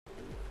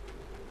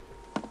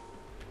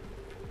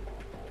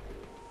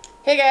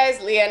Hey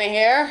guys, Liana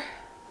here.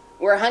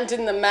 We're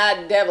hunting the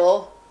Mad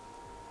Devil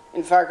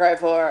in Far Cry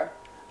 4.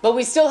 But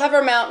we still have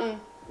our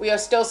mountain. We are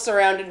still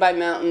surrounded by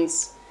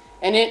mountains.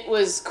 And it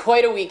was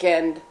quite a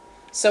weekend,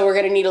 so we're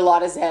going to need a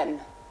lot of Zen.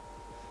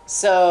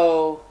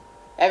 So,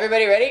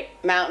 everybody ready?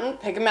 Mountain.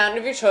 Pick a mountain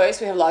of your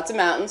choice. We have lots of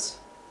mountains.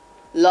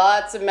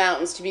 Lots of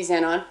mountains to be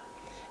Zen on.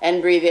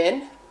 And breathe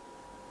in.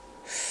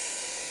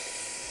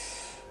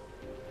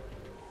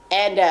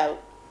 And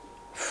out.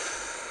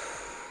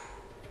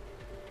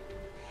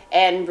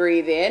 And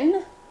breathe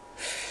in.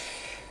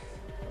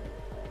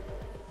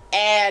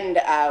 And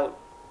out.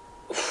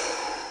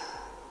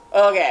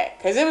 Okay,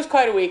 because it was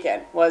quite a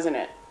weekend, wasn't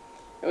it?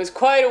 It was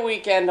quite a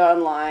weekend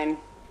online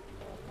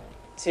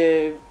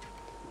to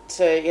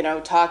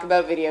talk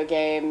about video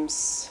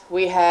games.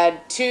 We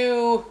had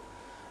two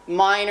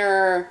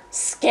minor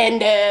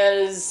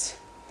scandals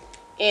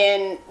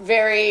in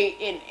very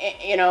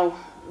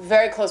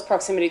close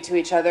proximity to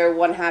each other.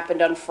 One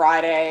happened on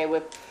Friday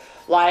with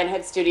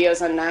Lionhead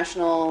Studios on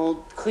National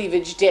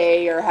Cleavage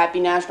Day, or Happy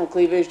National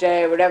Cleavage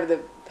Day, or whatever the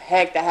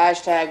heck the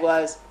hashtag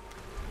was.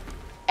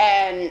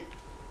 And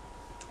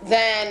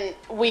then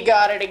we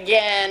got it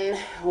again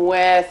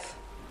with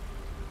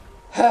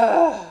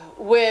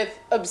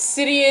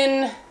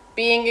Obsidian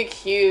being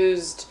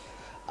accused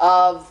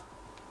of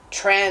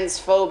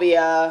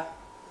transphobia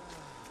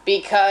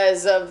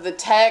because of the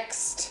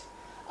text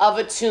of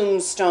a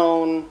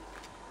tombstone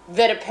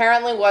that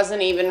apparently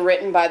wasn't even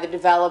written by the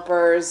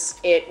developers.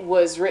 It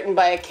was written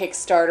by a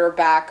Kickstarter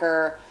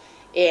backer.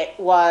 It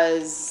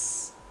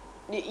was,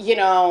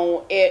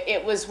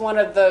 it was one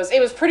of those, it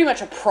was pretty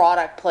much a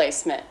product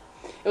placement.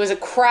 It was a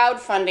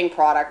crowdfunding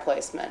product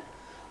placement.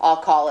 I'll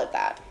call it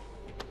that.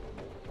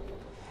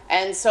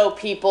 And so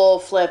people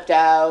flipped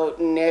out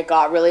and it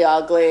got really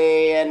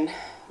ugly. And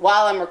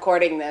while I'm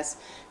recording this,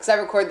 because I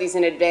record these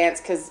in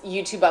advance because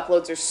YouTube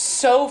uploads are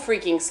so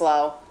freaking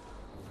slow,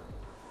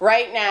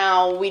 right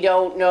now we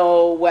don't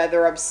know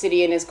whether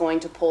Obsidian is going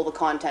to pull the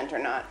content or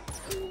not.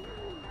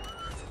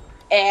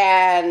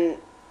 And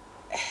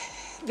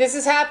this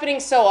is happening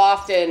so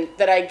often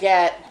that I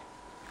get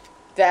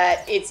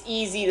that it's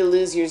easy to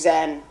lose your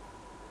zen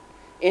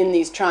in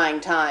these trying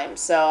times.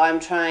 So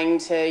I'm trying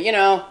to,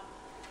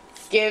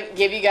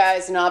 give you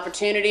guys an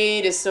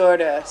opportunity to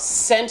sort of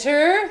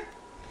center,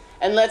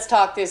 and let's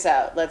talk this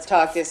out. Let's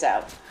talk this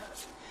out.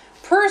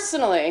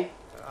 Personally,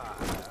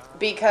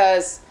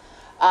 because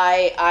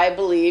I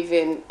believe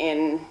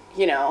in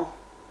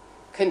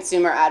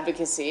consumer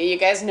advocacy. You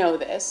guys know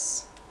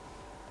this.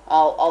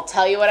 I'll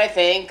tell you what I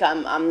think.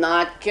 I'm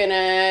not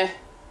gonna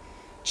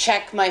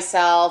check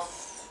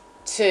myself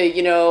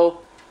to,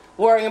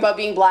 worrying about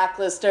being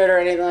blacklisted or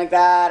anything like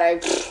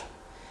that.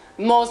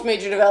 Most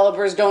major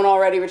developers don't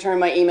already return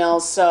my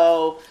emails,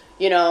 so,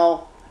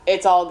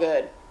 it's all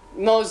good.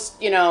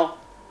 Most, you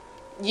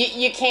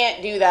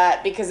can't do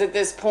that because at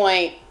this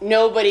point,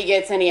 nobody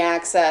gets any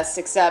access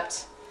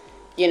except,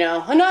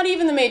 not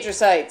even the major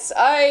sites.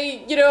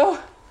 I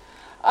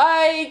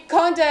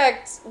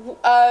contact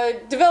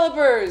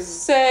developers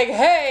saying,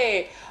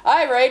 hey,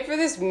 I write for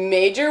this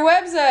major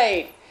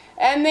website,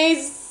 and they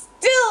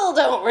still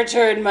don't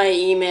return my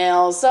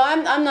emails. So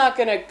I'm not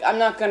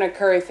gonna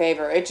curry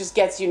favor. It just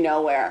gets you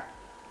nowhere.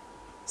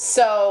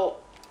 So,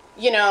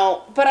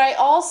 but I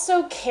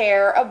also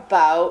care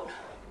about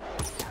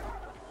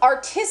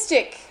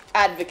artistic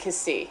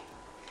advocacy,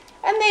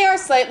 and they are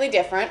slightly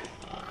different.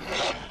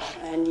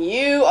 And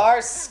you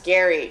are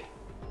scary.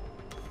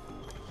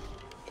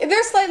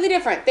 They're slightly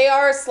different. They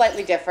are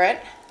slightly different.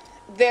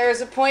 There's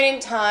a point in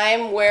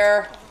time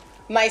where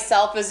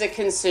myself as a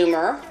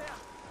consumer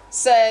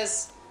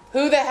says,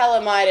 who the hell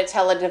am I to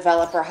tell a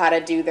developer how to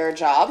do their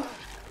job?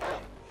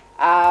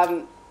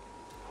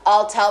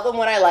 I'll tell them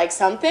when I like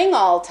something,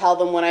 I'll tell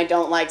them when I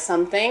don't like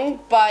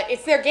something, but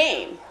it's their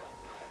game,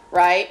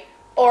 right?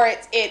 Or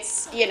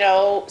it's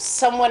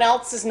someone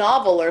else's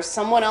novel or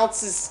someone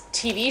else's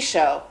TV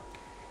show.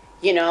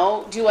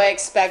 Do I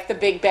expect the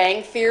Big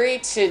Bang Theory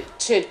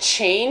to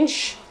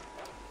change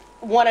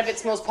one of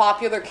its most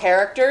popular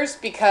characters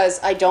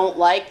because I don't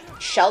like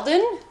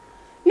Sheldon?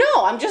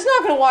 No, I'm just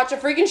not going to watch a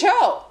freaking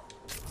show.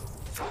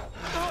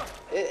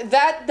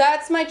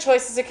 That's my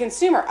choice as a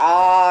consumer.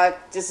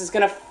 This is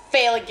going to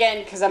fail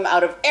again because I'm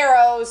out of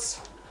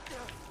arrows.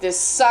 This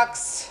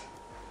sucks.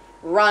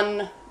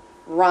 Run,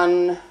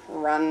 run,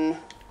 run.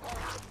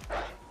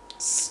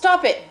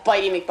 Stop it,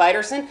 Bitey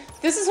McBiterson.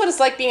 This is what it's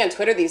like being on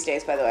Twitter these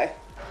days, by the way.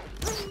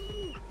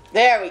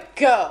 There we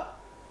go.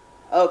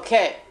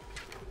 Okay.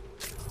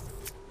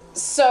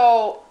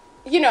 So,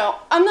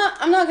 I'm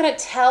not gonna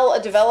tell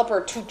a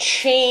developer to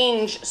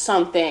change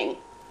something.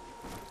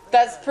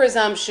 That's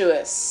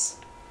presumptuous,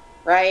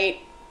 right?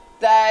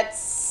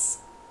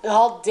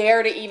 I'll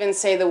dare to even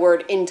say the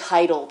word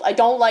entitled. I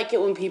don't like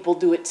it when people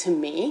do it to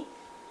me,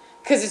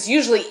 because it's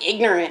usually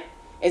ignorant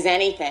as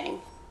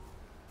anything.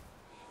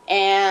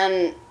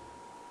 And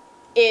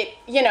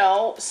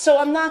so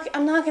I'm not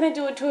going to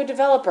do it to a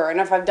developer. And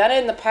if I've done it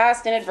in the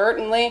past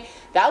inadvertently,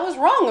 that was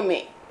wrong of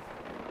me.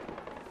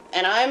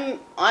 And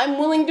I'm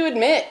willing to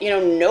admit,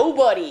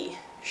 nobody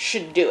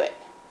should do it.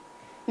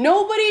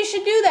 Nobody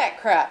should do that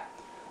crap.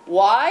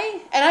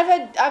 Why? And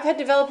I've had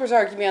developers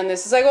argue me on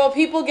this. It's like, well,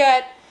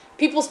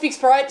 people speak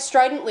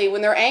stridently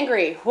when they're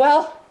angry.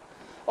 Well,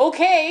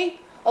 okay,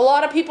 a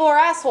lot of people are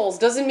assholes.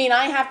 Doesn't mean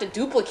I have to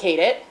duplicate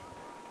it,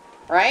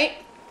 right?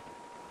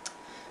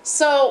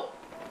 So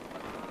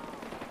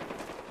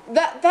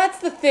that's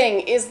the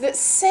thing, is that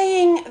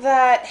saying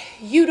that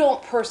you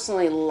don't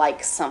personally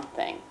like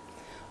something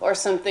or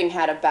something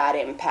had a bad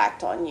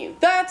impact on you,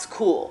 that's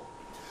cool.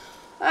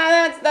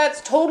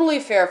 That's totally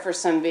fair for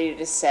somebody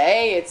to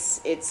say.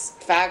 It's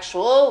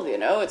factual,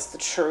 it's the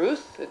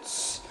truth.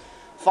 It's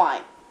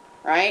fine,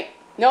 right?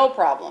 No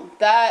problem.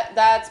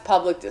 That's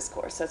public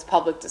discourse. That's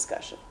public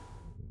discussion.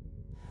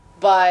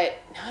 But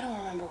I don't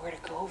remember where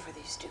to go for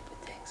these stupid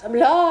things. I'm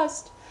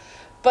lost.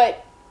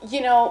 But,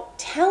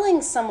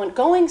 telling someone,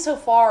 going so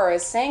far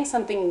as saying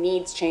something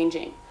needs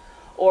changing,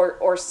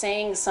 or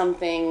saying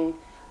something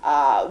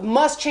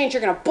must change,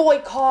 you're going to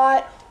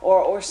boycott,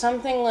 or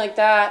something like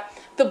that.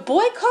 The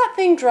boycott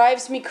thing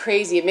drives me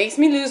crazy. It makes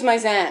me lose my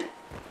zen.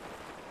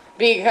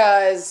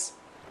 Because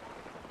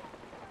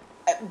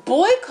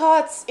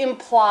boycotts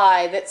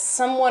imply that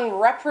someone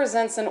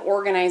represents an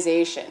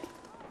organization.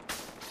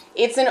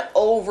 It's an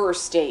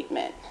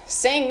overstatement.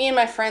 Saying me and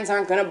my friends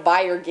aren't going to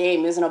buy your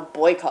game isn't a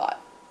boycott.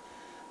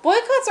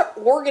 Boycotts are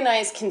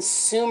organized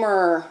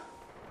consumer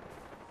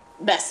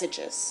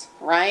messages,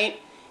 right?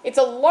 It's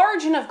a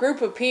large enough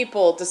group of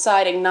people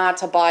deciding not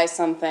to buy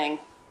something.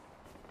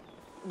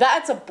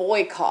 That's a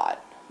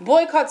boycott.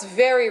 Boycotts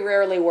very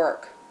rarely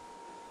work.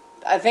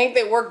 I think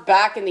they worked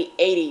back in the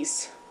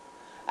 80s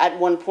at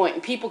one point,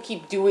 and people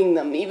keep doing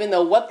them, even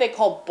though what they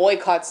call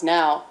boycotts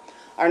now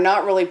are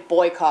not really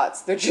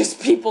boycotts. They're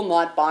just people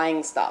not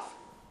buying stuff.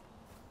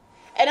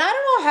 And I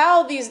don't know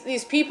how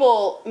these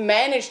people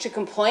manage to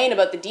complain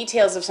about the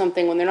details of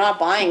something when they're not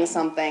buying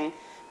something,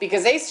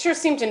 because they sure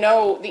seem to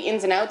know the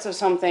ins and outs of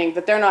something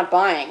that they're not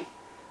buying.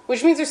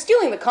 Which means they're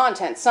stealing the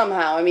content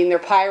somehow. I mean, they're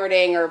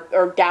pirating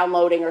or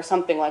downloading or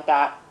something like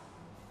that.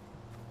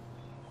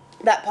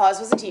 That pause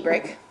was a tea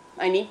break.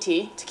 I need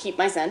tea to keep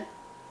my zen.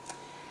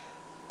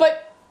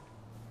 But,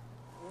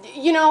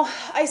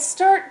 I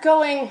start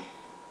going,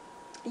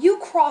 you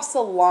cross a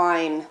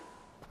line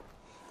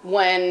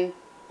when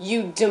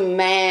you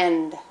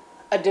demand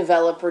a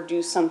developer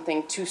do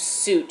something to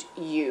suit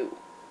you.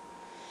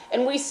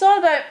 And we saw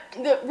that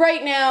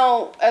right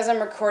now, as I'm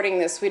recording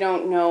this, we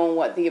don't know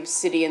what the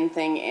Obsidian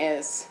thing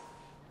is.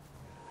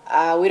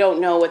 We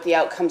don't know what the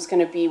outcome's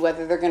going to be,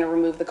 whether they're going to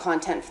remove the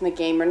content from the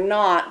game or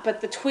not.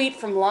 But the tweet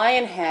from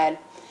Lionhead,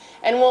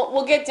 and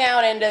we'll get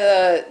down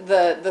into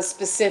the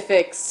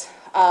specifics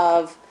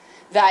of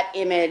that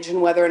image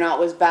and whether or not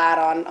it was bad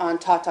on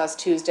Tata's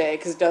Tuesday,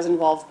 because it does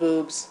involve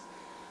boobs.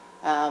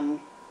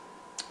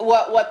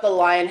 What the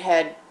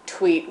Lionhead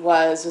tweet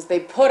was they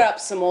put up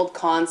some old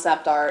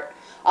concept art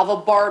of a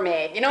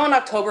barmaid, an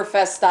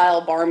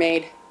Oktoberfest-style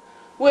barmaid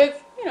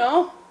with,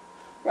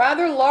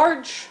 rather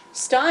large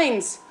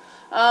steins,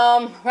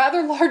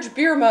 rather large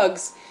beer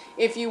mugs,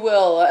 if you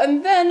will,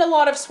 and then a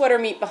lot of sweater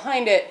meat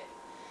behind it.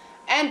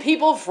 And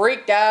people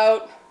freaked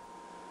out,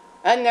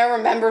 and there were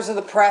members of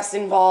the press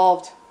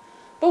involved.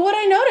 But what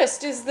I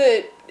noticed is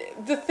that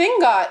the thing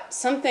got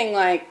something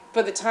like,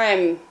 by the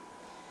time,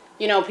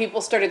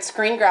 people started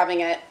screen grabbing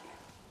it,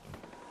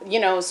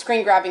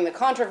 screen grabbing the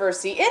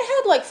controversy, it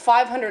had like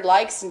 500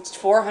 likes and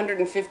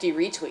 450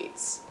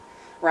 retweets,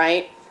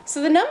 right?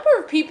 So the number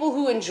of people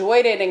who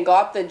enjoyed it and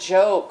got the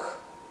joke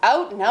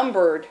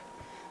outnumbered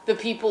the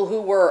people who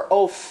were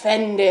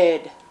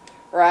offended,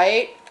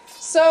 right?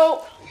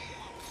 So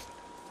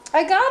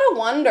I gotta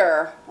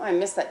wonder, I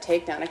missed that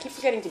takedown. I keep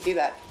forgetting to do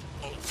that.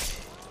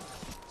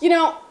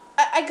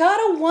 I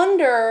gotta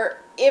wonder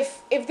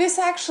if this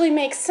actually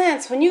makes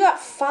sense when you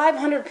got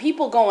 500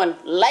 people going,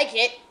 like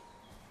it,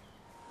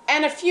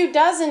 and a few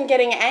dozen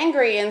getting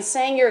angry and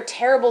saying you're a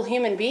terrible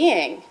human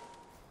being.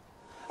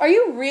 Are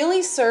you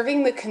really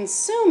serving the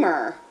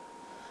consumer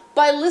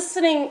by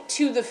listening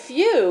to the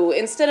few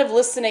instead of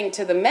listening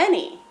to the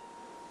many?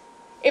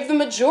 If the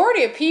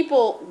majority of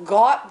people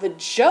got the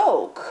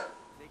joke,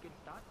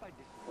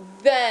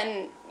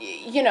 then,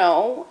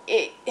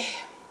 is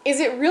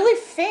it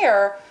really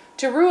fair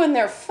to ruin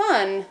their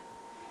fun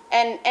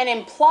and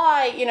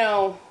imply,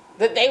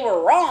 that they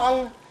were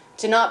wrong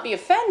to not be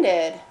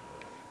offended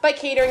by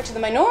catering to the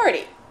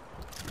minority?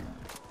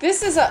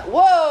 This is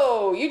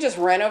whoa, you just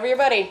ran over your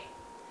buddy.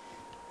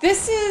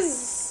 This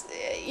is,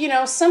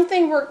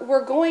 something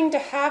we're going to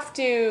have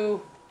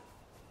to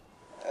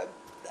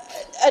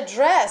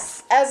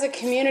address as a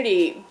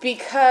community,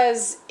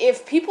 because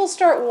if people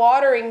start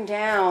watering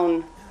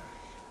down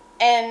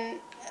and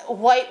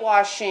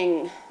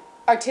whitewashing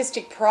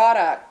artistic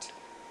product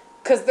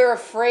because they're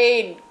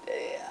afraid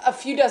a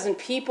few dozen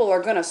people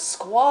are going to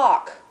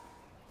squawk,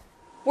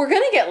 we're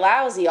going to get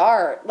lousy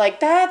art. Like,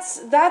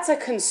 that's a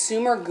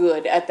consumer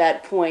good at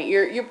that point.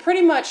 You're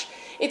pretty much,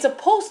 it's a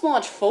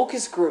post-launch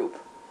focus group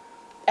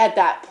at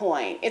that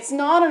point. It's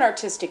not an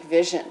artistic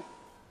vision.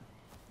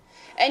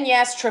 And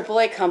yes,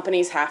 AAA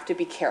companies have to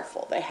be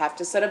careful. They have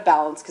to set a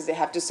balance because they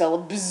have to sell a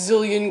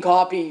bazillion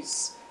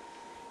copies.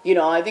 You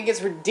know, I think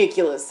it's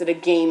ridiculous that a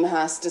game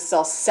has to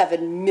sell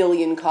 7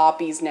 million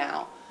copies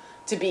now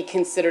to be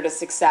considered a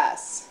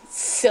success. It's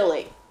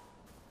silly.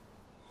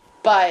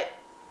 But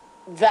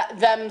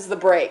them's the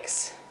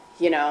breaks,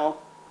 you know.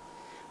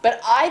 But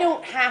I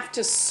don't have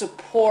to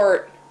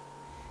support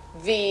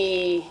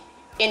the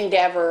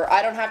endeavor.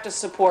 I don't have to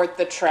support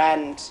the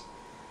trend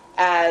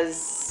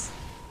as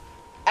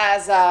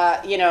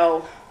a, you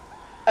know,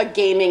 a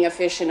gaming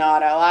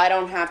aficionado. I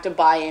don't have to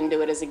buy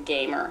into it as a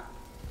gamer.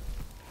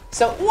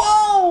 So,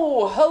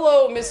 whoa!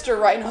 Hello, Mr.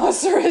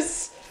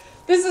 Rhinoceros.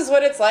 This is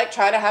what it's like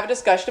trying to have a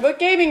discussion about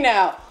gaming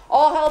now.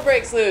 All hell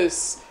breaks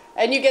loose.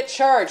 And you get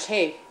charged.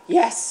 Hey,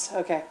 yes,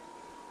 okay.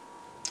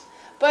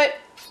 But,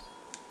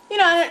 you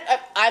know,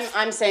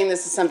 I'm saying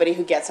this as somebody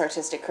who gets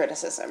artistic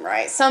criticism,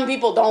 right? Some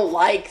people don't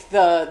like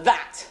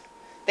that.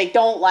 They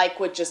don't like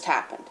what just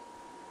happened.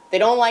 They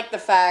don't like the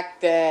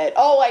fact that,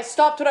 oh, I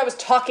stopped what I was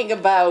talking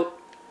about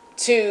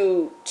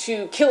to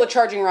kill a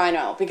charging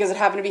rhino because it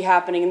happened to be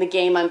happening in the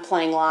game I'm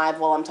playing live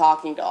while I'm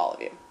talking to all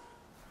of you.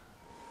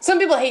 Some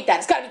people hate that.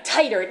 It's got to be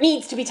tighter. It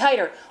needs to be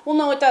tighter. Well,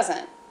 no, it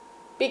doesn't.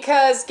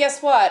 Because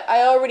guess what?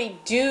 I already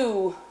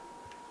do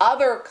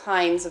other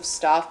kinds of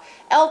stuff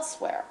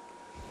elsewhere.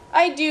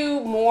 I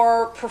do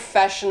more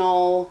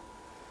professional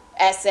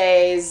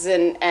essays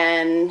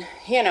and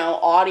you know,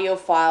 audio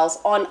files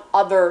on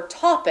other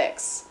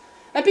topics.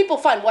 And people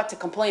find what to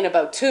complain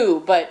about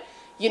too, but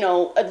you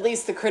know, at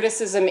least the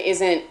criticism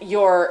isn't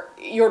your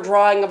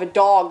drawing of a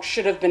dog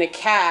should have been a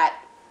cat,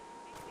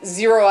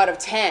 0 out of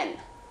 10,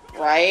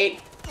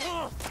 right?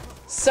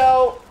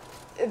 So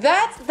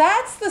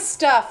that's the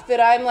stuff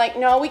that I'm like,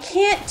 no, we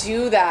can't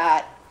do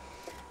that.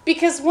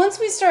 Because once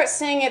we start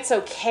saying it's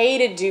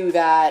okay to do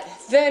that,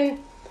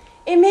 then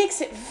it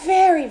makes it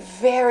very,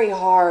 very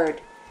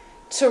hard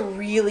to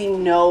really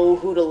know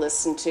who to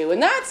listen to.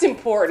 And that's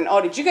important.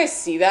 Oh, did you guys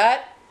see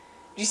that?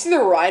 Did you see the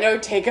rhino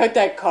take out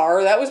that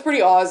car? That was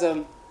pretty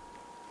awesome.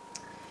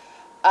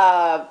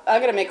 I'm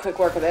going to make quick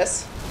work of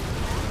this.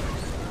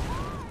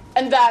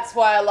 And that's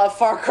why I love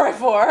Far Cry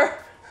 4.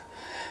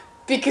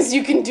 Because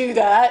you can do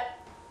that.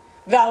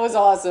 That was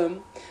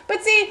awesome.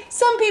 But see,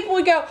 some people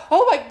would go,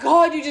 oh my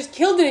god, you just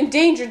killed an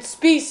endangered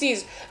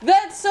species.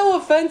 That's so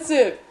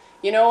offensive.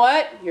 You know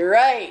what? You're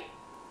right.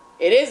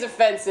 It is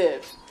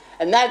offensive.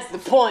 And that's the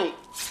point.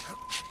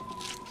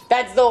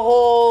 That's the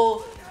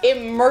whole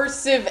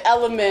immersive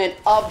element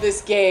of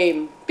this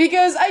game.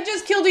 Because I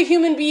just killed a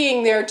human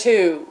being there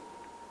too.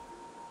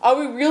 Are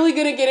we really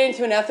going to get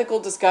into an ethical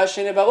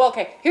discussion about, well,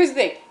 okay, here's the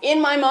thing. In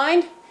my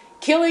mind,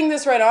 killing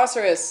this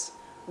rhinoceros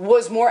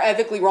was more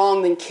ethically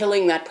wrong than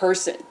killing that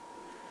person,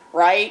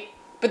 right?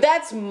 But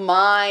that's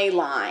my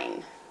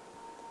line.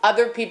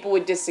 Other people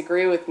would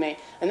disagree with me.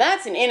 And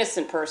that's an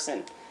innocent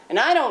person. And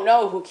I don't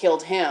know who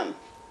killed him.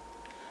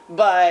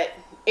 But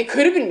it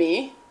could have been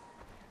me.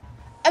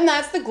 And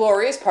that's the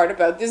glorious part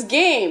about this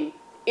game.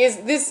 Is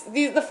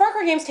the Far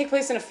Cry games take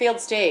place in a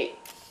failed state.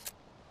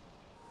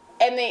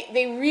 And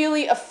they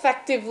really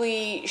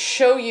effectively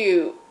show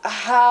you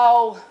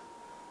how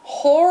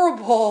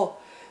horrible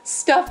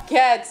stuff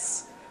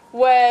gets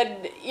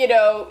when, you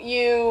know,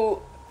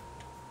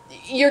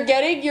 you're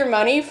getting your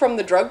money from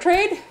the drug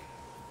trade.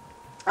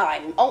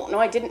 Oh, no,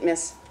 I didn't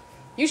miss.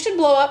 You should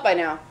blow up by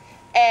now.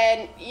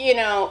 And, you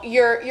know,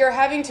 you're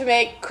having to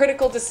make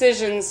critical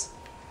decisions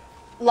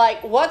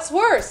like, what's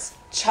worse,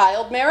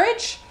 child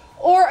marriage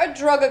or a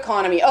drug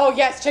economy? Oh,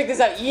 yes, check this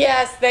out.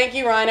 Yes, thank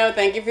you, Rhino.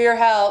 Thank you for your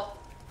help.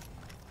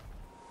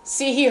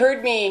 See, he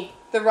heard me.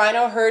 The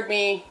Rhino heard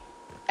me,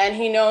 and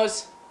he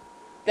knows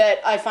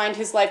that I find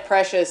his life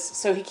precious,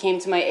 so he came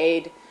to my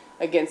aid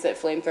against that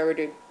flamethrower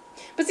dude.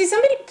 But see,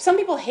 some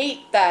people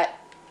hate that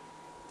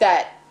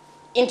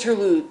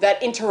interlude,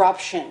 that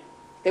interruption.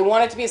 They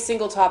want it to be a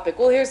single topic.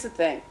 Well, here's the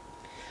thing.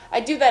 I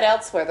do that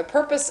elsewhere. The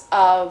purpose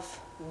of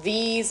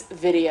these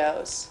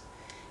videos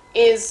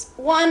is,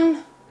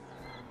 one,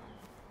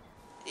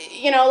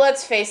 you know,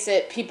 let's face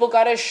it, people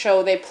gotta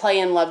show they play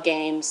and love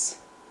games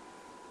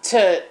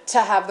to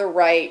have the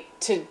right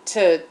to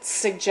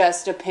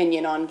suggest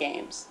opinion on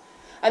games.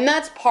 And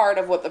that's part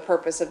of what the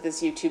purpose of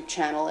this YouTube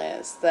channel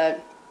is.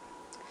 That,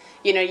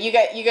 you know, you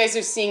guys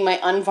are seeing my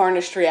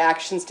unvarnished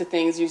reactions to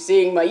things. You're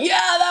seeing my,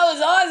 yeah, that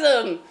was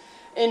awesome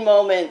in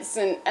moments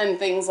and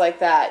things like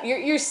that.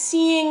 You're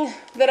seeing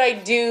that I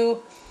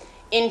do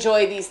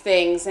enjoy these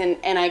things and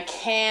I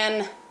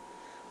can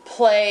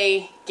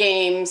play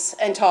games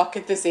and talk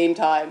at the same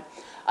time.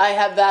 I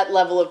have that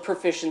level of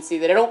proficiency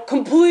that I don't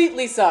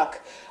completely suck.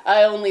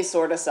 I only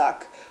sort of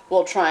suck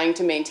while trying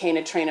to maintain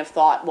a train of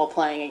thought while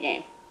playing a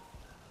game.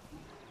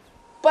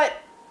 But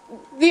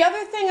the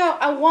other thing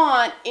I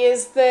want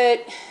is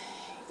that,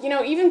 you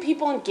know, even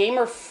people in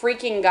Gamer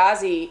Freaking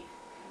Ghazi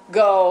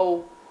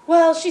go,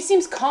 well, she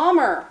seems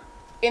calmer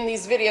in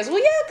these videos.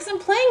 Well, yeah, because I'm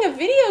playing a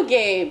video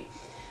game.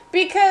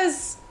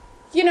 Because,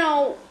 you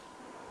know,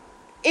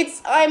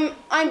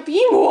 I'm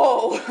being,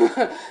 whoa,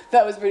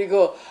 that was pretty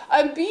cool.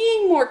 I'm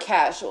being more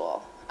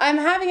casual. I'm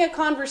having a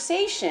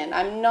conversation.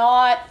 I'm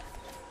not,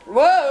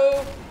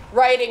 whoa,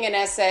 writing an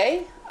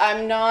essay.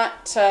 I'm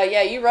not,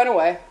 yeah, you run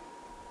away.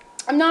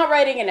 I'm not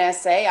writing an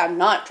essay. I'm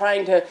not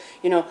trying to,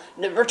 you know,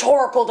 the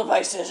rhetorical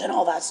devices and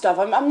all that stuff.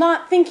 I'm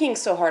not thinking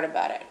so hard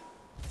about it.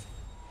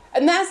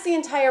 And that's the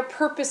entire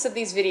purpose of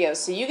these videos.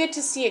 So you get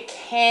to see a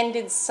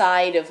candid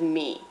side of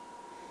me.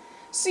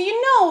 So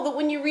you know that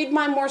when you read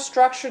my more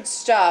structured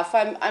stuff,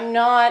 I'm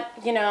not,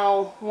 you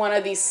know, one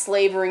of these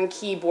slavering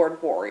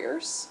keyboard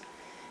warriors.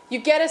 You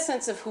get a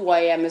sense of who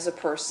I am as a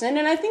person,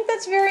 and I think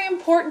that's very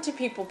important to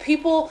people.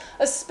 People,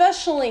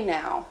 especially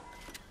now,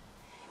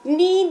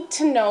 need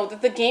to know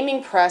that the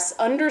gaming press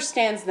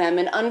understands them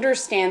and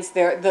understands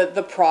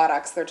the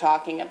products they're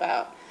talking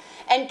about,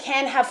 and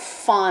can have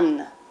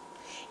fun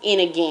in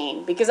a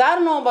game. Because I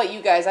don't know about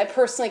you guys, I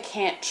personally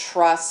can't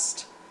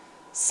trust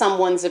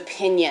someone's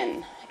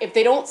opinion if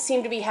they don't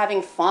seem to be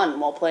having fun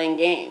while playing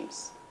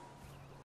games.